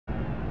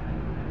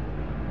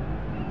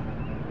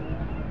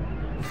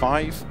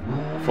5,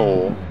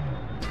 4,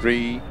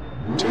 3,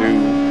 2,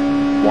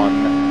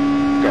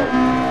 1,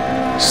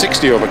 go.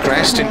 60 over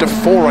crest, into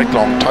 4 right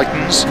long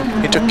tightens,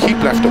 into keep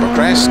left over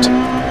crest.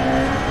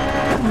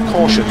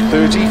 Caution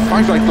 30,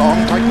 5 right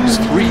long tightens,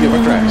 3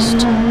 over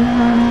crest.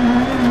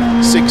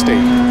 60,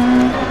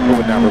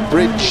 over narrow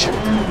bridge,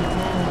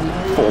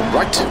 4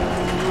 right,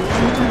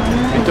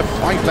 into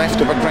 5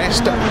 left over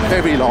crest,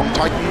 very long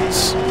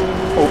tightens,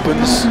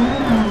 opens,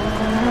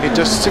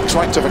 into 6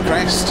 right over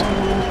crest,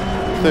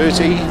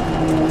 30,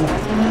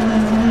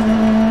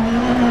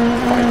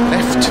 5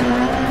 left,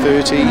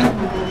 30,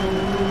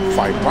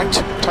 5 right,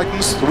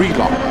 tightens, 3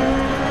 long,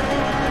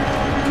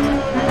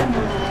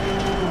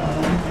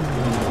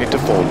 into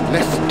 4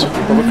 left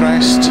over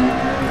crest,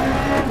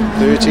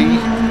 30,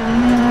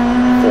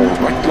 4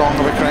 right long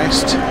over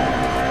crest,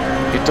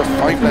 into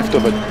 5 left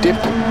over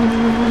dip,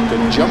 to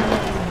jump,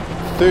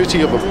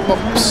 30 over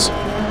bumps,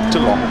 to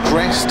long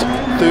crest,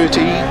 30,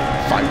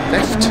 5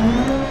 left,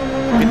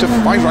 into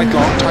 5 right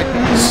long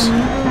tightens,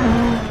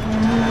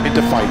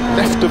 into 5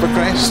 left over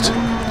crest,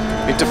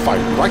 into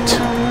 5 right,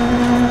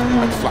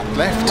 and flat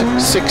left,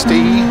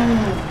 60,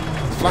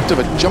 flat of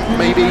a jump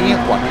maybe,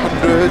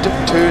 100,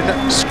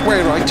 turn,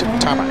 square right,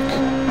 tarmac,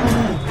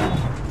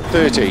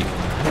 30,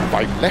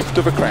 5 left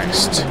of a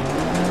crest,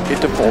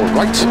 into 4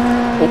 right,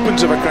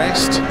 opens of a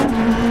crest,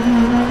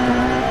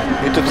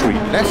 into 3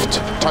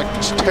 left,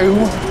 tightens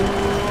toe,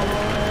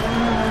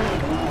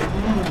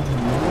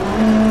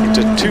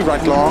 into 2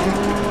 right long,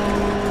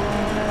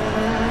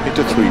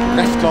 into 3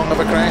 left long of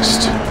a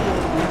crest,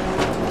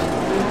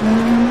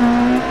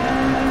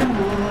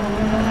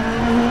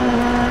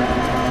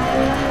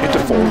 into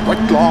 4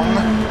 right long,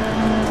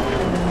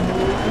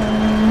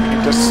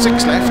 into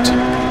 6 left,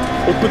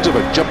 opens of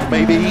a jump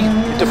maybe,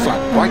 into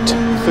flat right,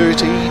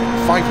 30,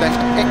 5 left,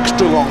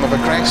 extra long of a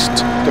crest,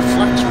 to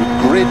flat with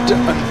grid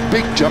and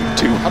big jump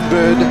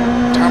 200,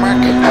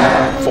 tarmac,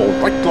 4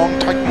 right long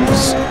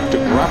tightens, to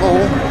gravel,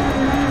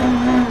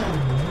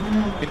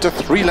 into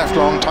 3 left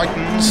long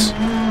tightens,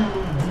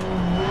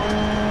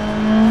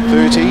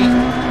 30,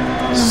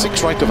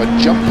 6 right of a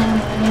jump,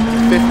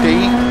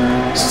 50,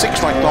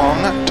 6 right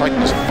long,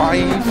 tightens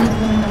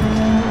 5,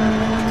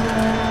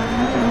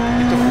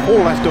 4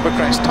 left over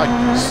crest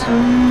tightens,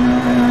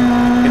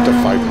 into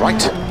 5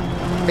 right,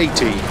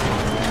 80,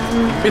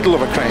 middle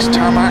of a crest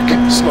tarmac,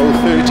 slow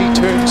 30,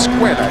 turn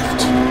square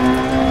left,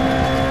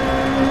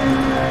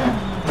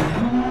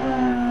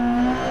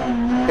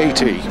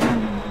 80,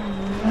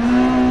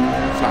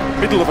 flat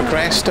middle of a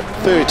crest,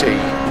 30,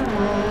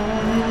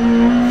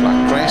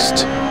 flat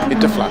crest,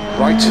 into flat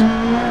right,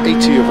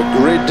 80 over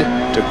grid,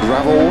 to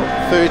gravel,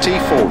 30,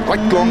 4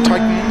 right long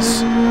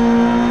tightens,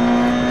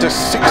 into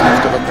 6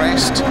 left of a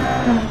crest,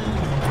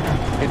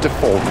 into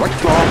 4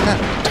 right long,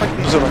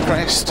 tightens of a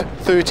crest,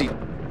 30,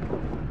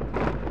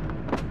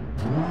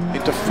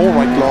 into 4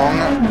 right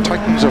long,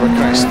 tightens of a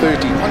crest,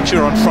 30, once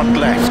you're on front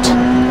left,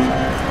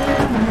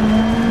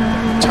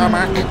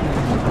 tarmac,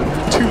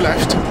 2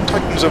 left,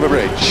 tightens of a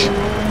bridge,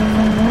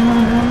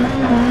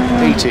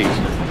 80,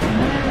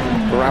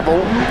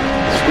 gravel,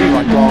 3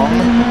 right long,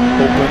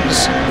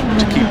 opens,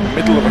 to keep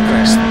middle of a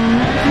crest,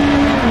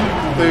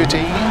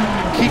 30,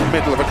 keep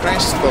middle of a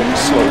crest, then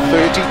slow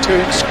 30,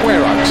 turn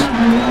square out.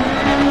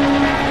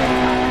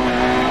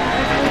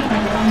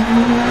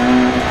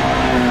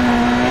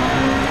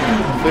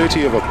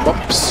 30 over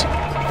bumps,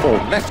 4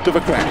 left of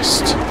a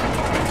crest.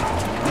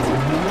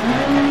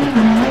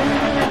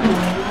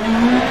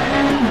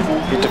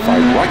 Into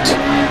 5 right,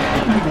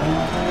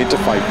 into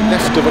 5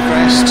 left of a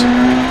crest.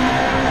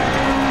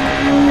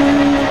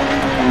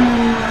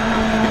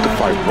 Into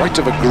 5 right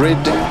of a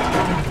grid.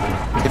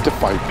 Into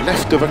 5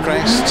 left of a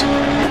crest,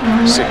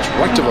 6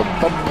 right of a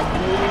bump,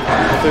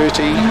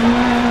 30,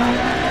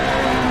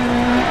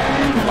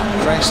 flat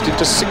crest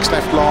into 6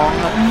 left long,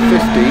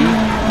 50,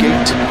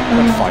 gate,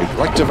 and 5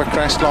 right of a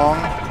crest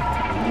long,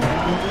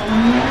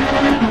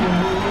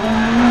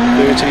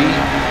 30,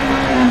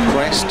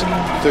 crest,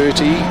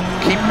 30,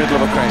 keep middle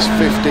of a crest,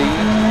 50,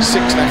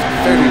 6 left,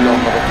 very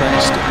long of a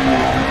crest,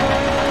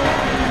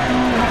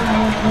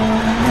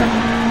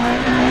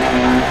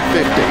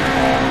 50,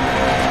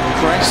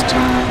 crest,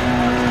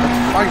 and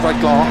 5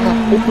 right long,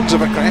 opens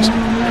of a crest,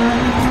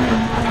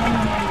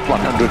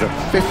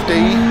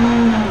 150,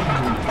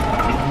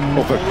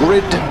 over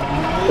grid,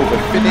 over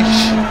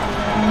finish,